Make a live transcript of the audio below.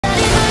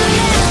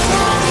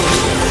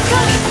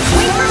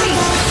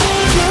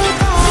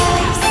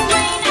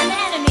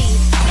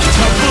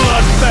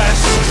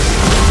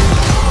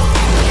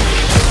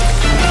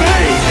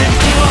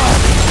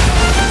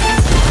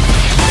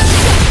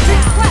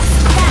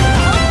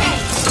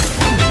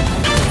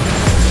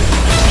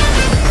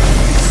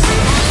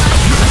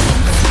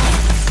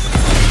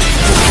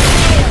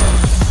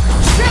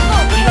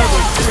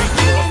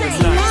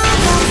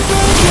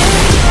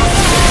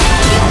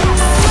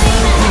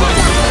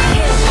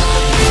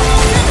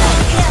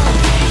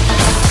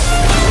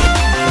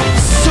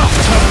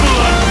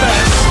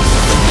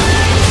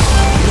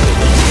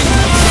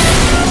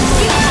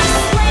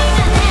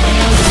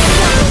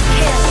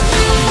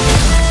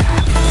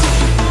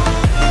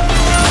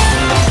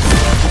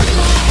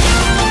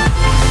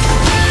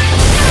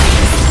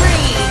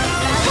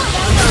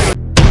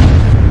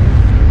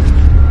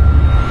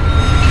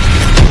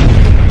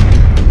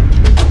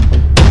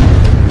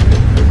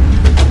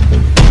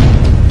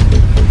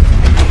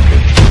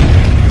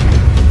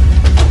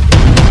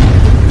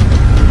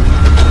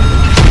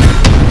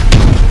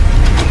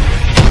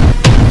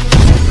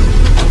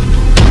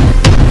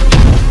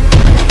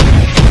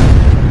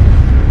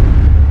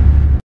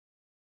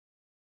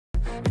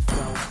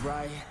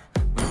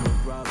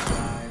rough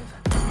drive.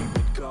 We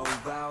would go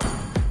out,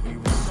 we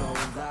were so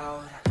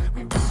loud,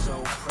 we were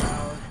so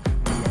proud,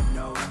 we had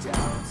no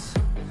doubts.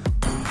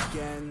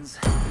 Weekends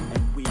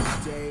and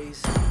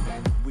weekdays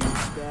we'd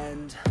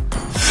spend.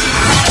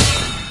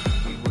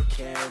 We were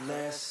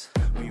careless,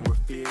 we were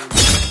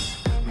fearless,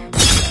 we were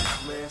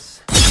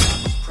reckless,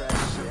 time was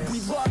precious. We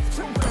loved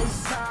to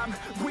waste time,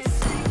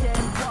 whiskey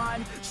and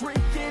wine,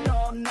 drinking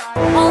all night.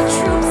 All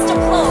troops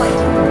deployed.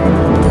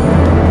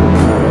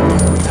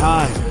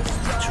 Time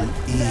to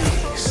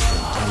ease the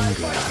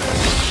hunger.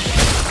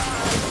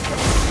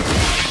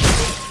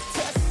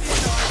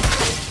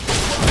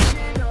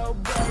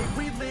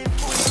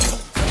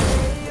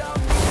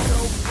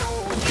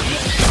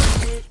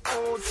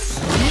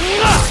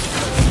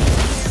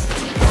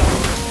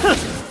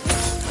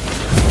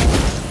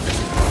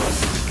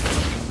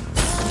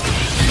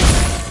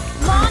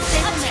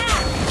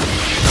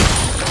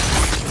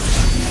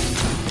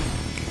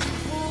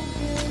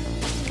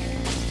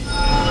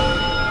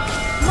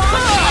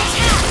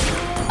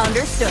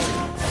 Understood.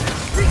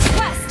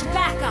 Request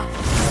backup.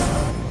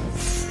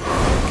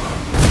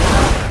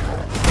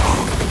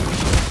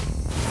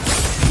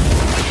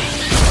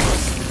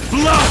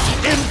 Blood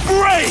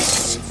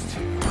embrace!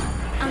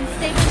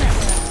 Unstable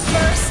network.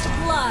 First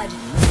blood.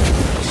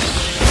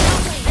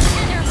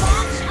 Enter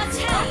launch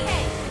attack.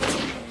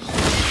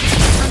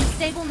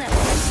 Unstable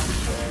network.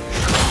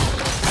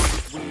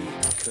 We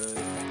could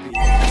be,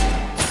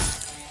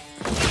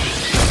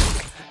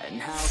 and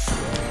how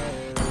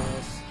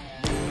careless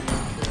we could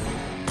be.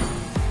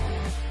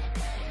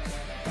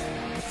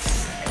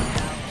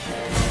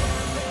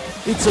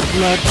 It's a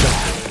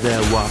bloodbath,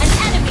 there, An Wap.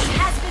 enemy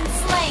has been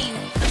slain.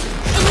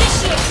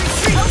 Initiate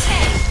retreat.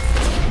 Okay.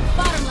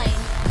 Bottom lane.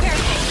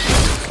 Careful.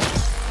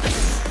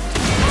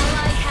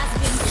 Ally has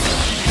been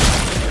slain.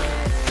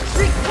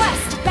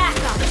 Request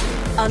backup.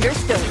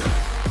 Understood.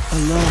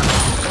 Alone.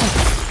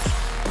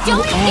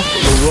 Don't awful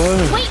engage! a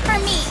word. Wait for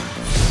me!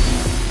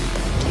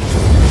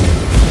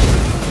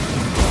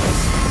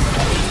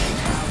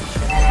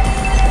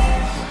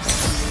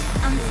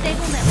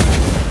 Unstable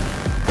network.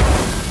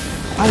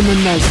 I'm a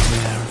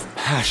nightmare of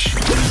passion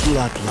and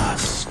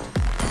bloodlust.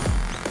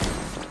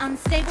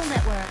 Unstable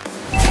network.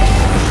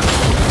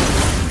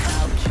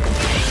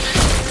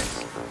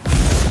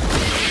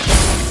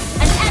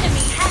 An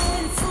enemy has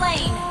been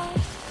slain.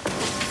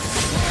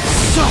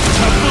 Such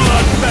a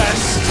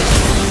bloodfest!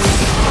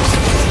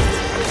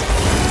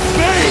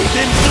 Bathe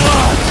in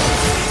blood!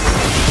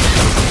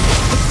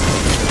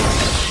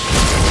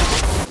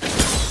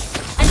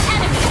 An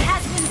enemy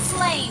has been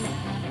slain.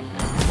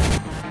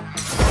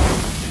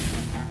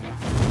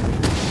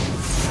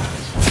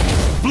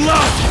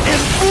 Blood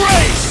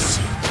embrace!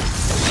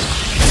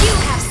 You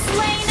have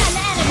slain an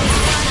enemy.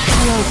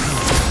 Welcome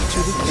to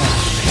the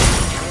family.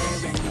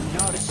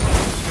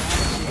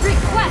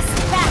 Request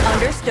back.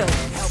 Understood.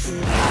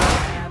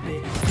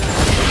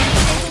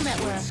 Unstable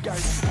network.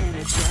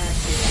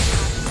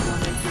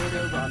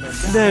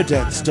 Their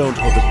deaths don't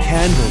hold a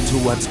candle to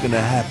what's gonna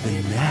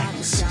happen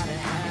next.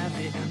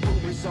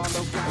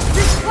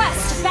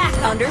 Request back.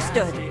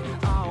 Understood.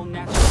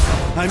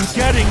 I'm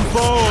getting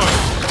bored!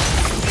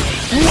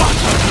 What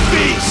a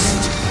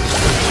feast!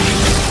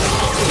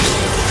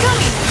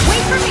 Coming!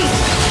 Wait for me!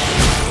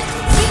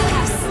 You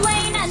have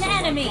slain an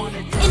enemy!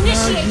 Now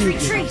Initiate you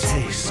get a retreat!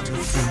 taste of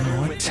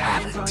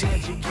immortality.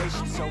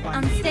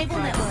 Unstable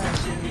network.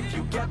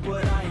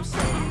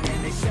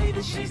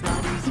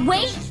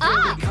 Wait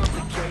up!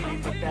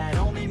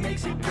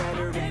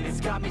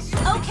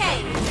 Okay!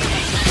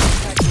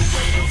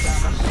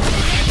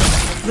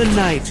 The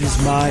night is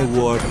my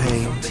war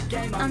paint.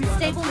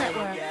 Unstable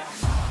network.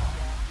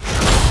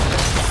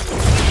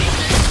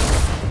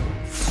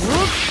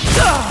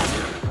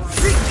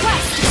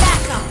 Request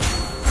backup!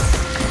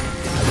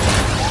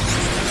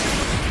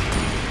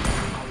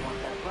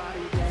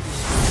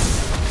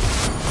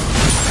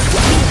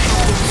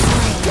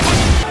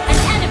 An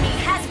enemy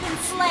has been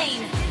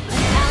slain!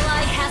 An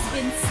ally has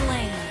been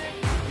slain.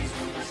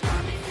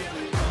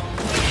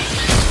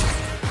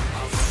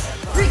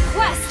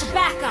 Request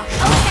backup!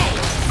 Okay!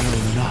 No,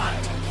 not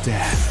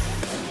death.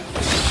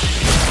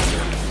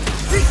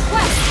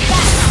 Request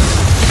backup!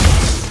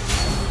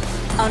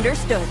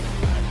 Understood.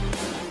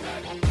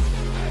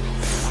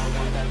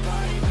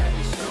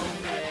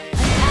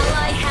 An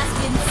ally has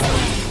been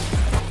slain.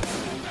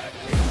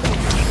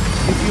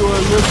 If you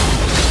are looking,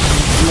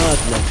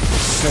 blood let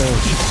it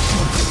surge.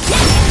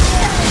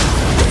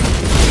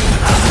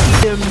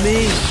 Hear me,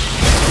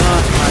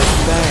 not my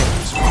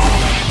fangs.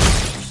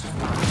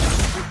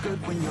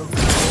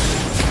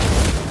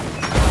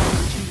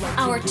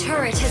 Our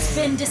turret has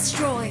been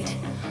destroyed.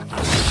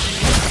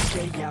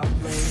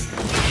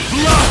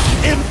 Blood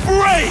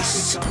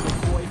embrace!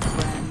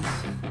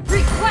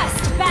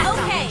 Request back.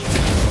 Okay.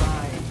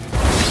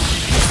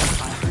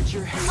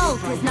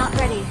 Ult is not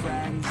ready.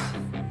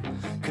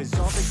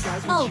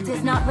 Ult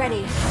is not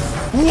ready.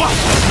 What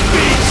a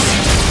beast!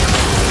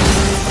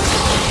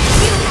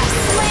 You have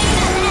slain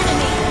an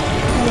enemy.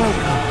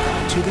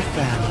 Welcome to the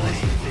family.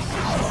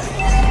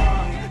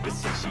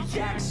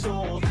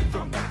 soul.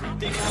 From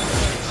everything I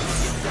learned,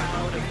 she gets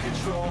out of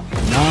control.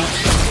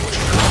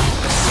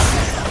 Not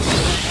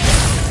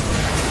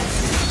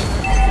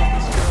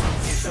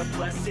It's a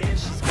blessing,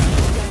 she's got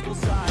a devil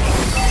side.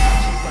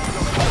 She's like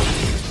a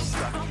poison, she's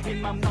stuck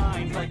in my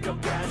mind like a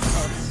bad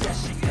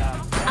obsession.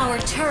 Our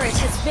turret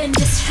has been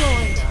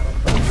destroyed.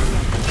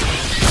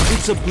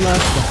 It's a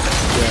bloodbath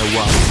we're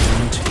walking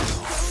into.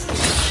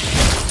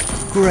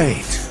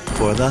 Great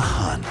for the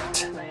hunt.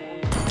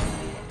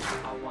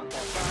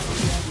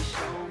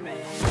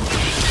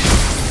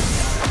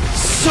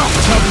 Such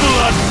a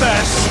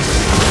bloodfest!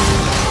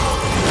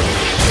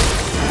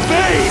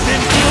 Bathe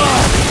in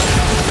blood!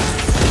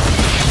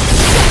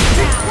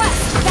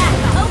 Request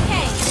backup.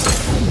 Okay.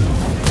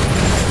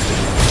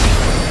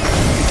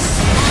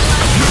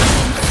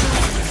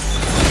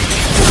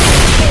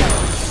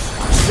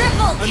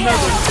 Triple kill.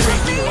 Another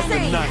creature on the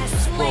Enemy night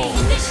has slain. roll.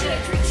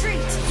 Initiate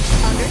retreat.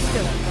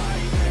 Understood.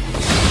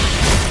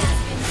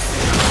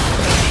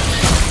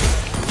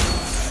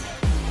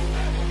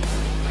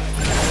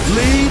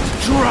 Bleed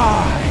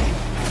dry!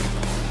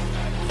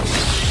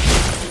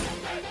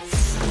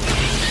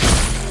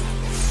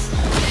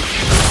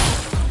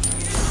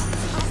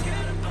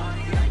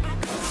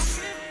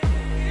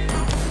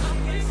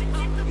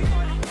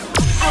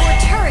 Our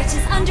turret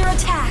is under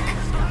attack.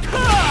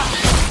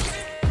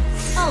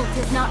 Ult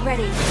is not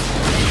ready.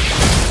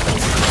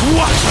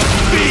 What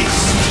a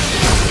beast!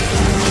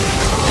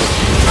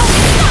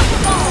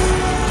 Unstoppable!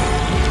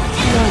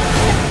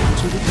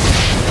 To the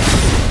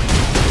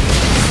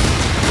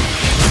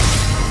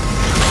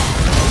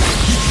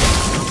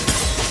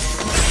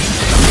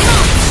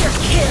Monster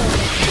kill!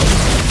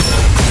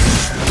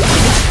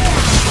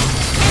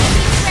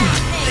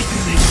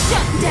 Enemy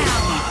shut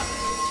down!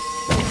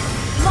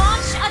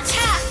 Launch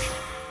attack!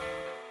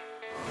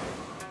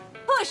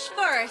 Push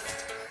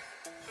first!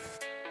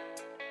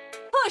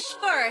 Push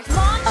first!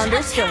 Launch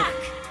attack!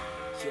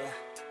 Yeah,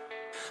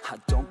 I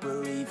don't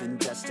believe in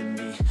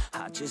destiny.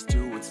 I just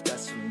do what's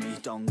best for me.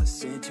 Don't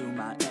listen to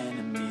my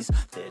enemies,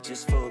 they're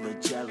just full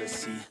of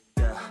jealousy.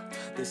 Yeah,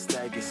 this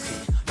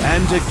legacy.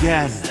 And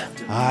again,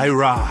 I Don't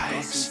see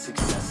rise.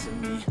 success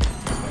in me.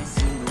 Ain't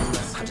seen the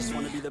rest. I just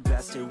wanna be the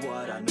best at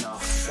what I know.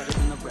 Better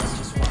than the rest,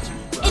 just watch me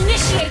grow.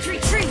 Initiate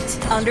retreat!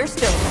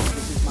 Understood.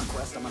 This is my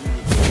quest, I'ma make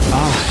it. I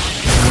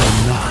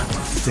am not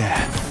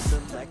dead.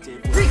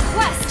 Selective,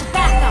 Request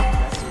backup!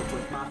 aggressive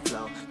with my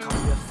flow.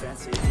 Call me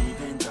offensive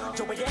even though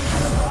Joe, it ain't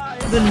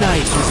hard. The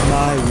night is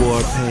my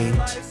war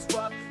paint.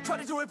 Try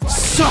to do it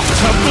Such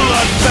a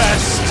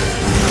bloodfest!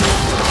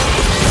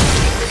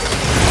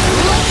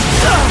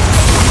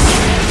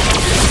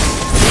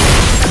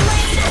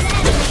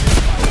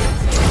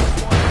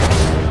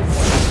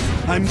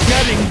 I'm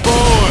getting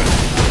bored.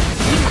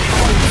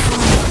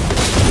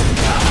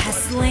 Has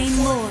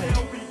slain Lord.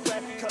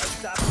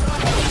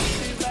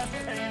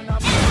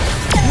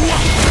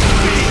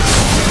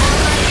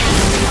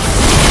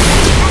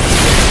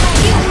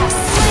 You have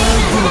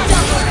slain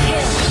double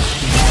kill!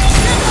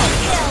 Triple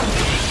kill!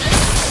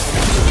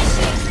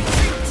 Initiate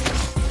retreat!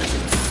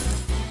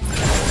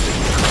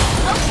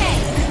 Okay!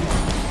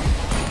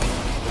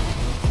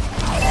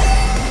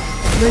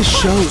 They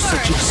show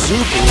such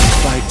exuberant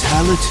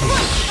vitality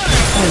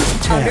and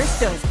terror,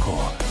 of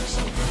course.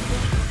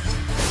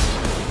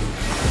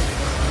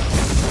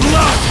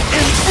 Blood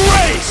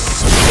embrace!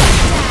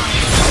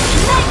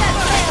 Mega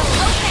kill!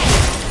 Okay!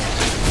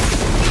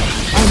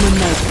 I'm a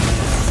nightmare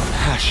of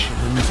passion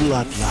and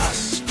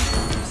bloodlust.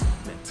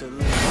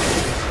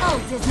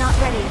 Ult is not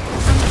ready.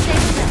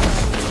 Unstable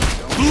network.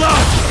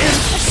 Blood in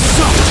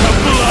such a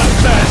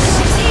bloodfest!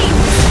 Team,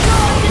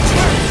 destroy the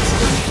turret!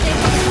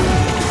 Unstable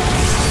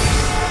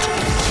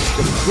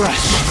The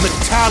fresh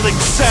metallic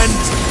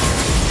scent!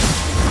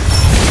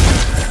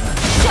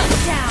 shut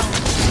down!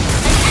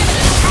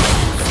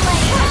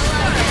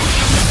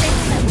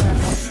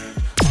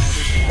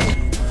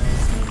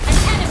 An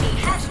enemy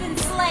has been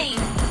slain!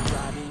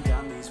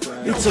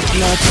 It's a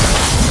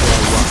bloodbath.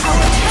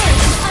 Our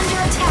turret is under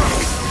attack!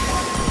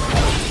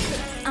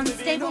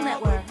 Unstable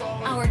network.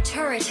 Our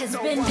turret has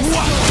been What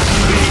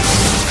destroyed.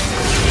 beast!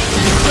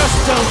 Just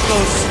don't go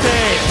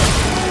stale!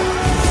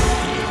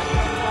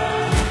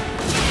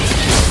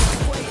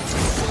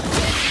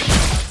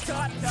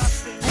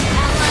 An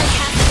ally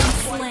has been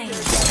slain.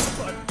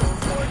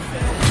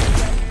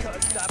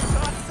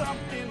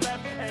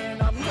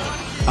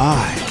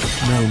 I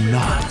know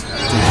not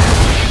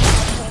death.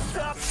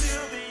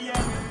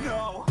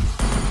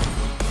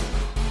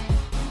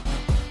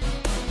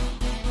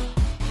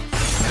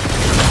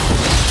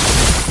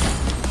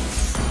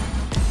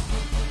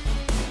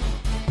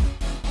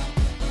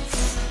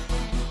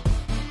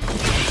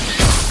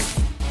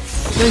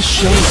 They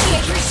show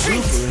such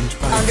exuberant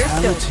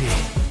vitality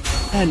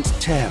and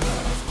terror.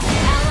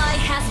 Ally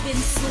has been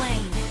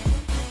slain.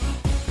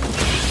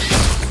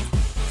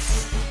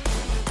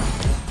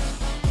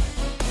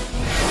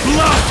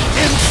 Blood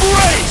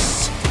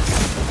embrace!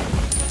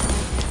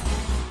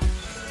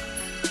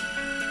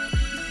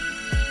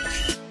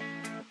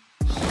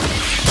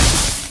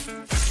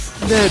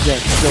 Their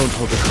deaths don't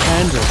hold a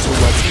candle to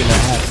what's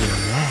gonna happen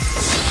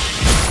next.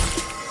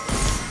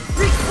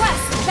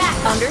 Request back.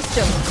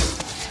 Understood.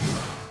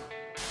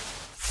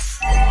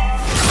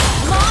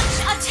 Launch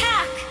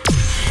attack.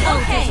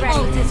 Okay.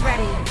 Ult is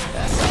ready.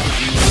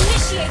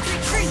 Initiate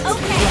retreat.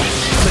 Okay.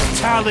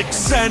 Metallic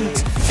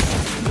scent!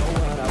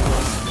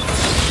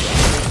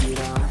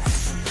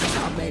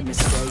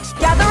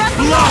 Gather up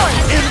the Blood Lord!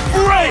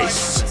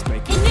 embrace!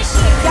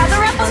 Initiate.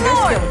 Gather up the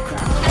Lord!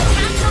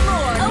 Attack the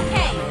Lord.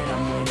 Okay.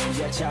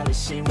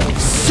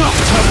 Suck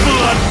to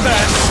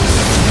bloodfest!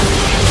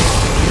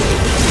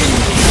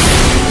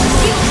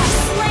 You have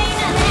slain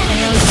an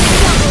enemy.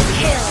 Double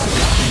kill.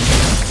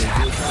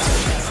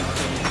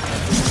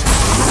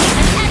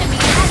 An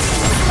enemy has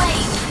been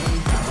slain.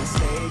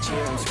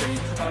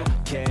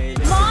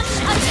 Launch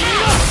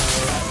attack.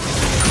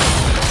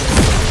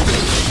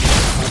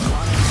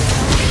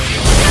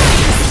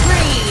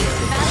 Spree.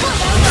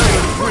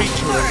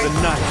 Creature of the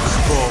night is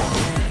born.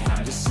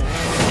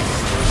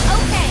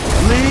 Okay.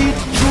 Lead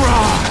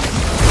dry!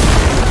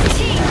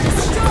 Team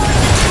destroy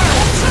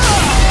the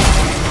turret.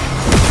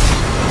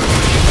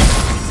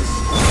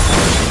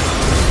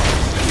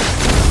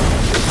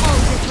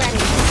 Ult is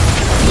ready.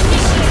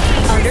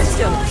 Initiate.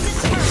 Understood.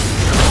 Destroy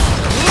the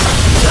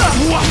turret.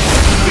 What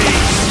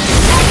beast!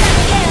 Double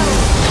kill.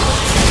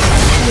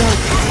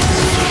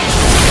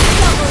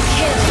 Double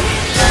kill.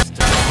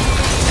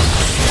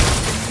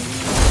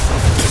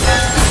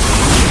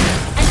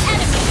 An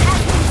enemy has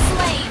been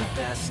slain.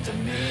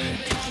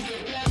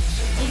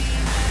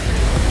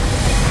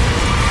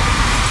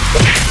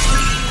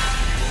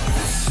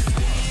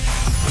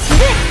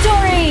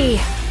 Victory!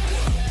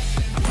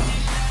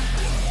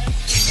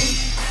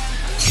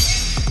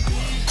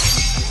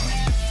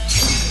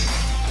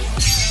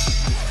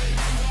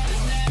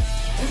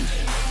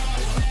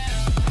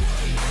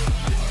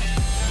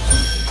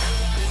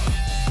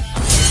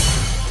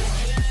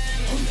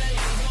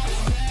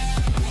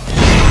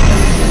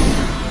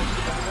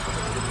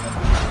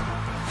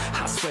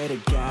 I swear to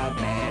God,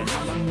 man,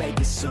 I'ma make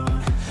it soon.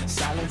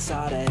 Silence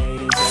all the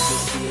haters as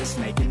they see us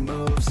making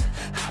moves.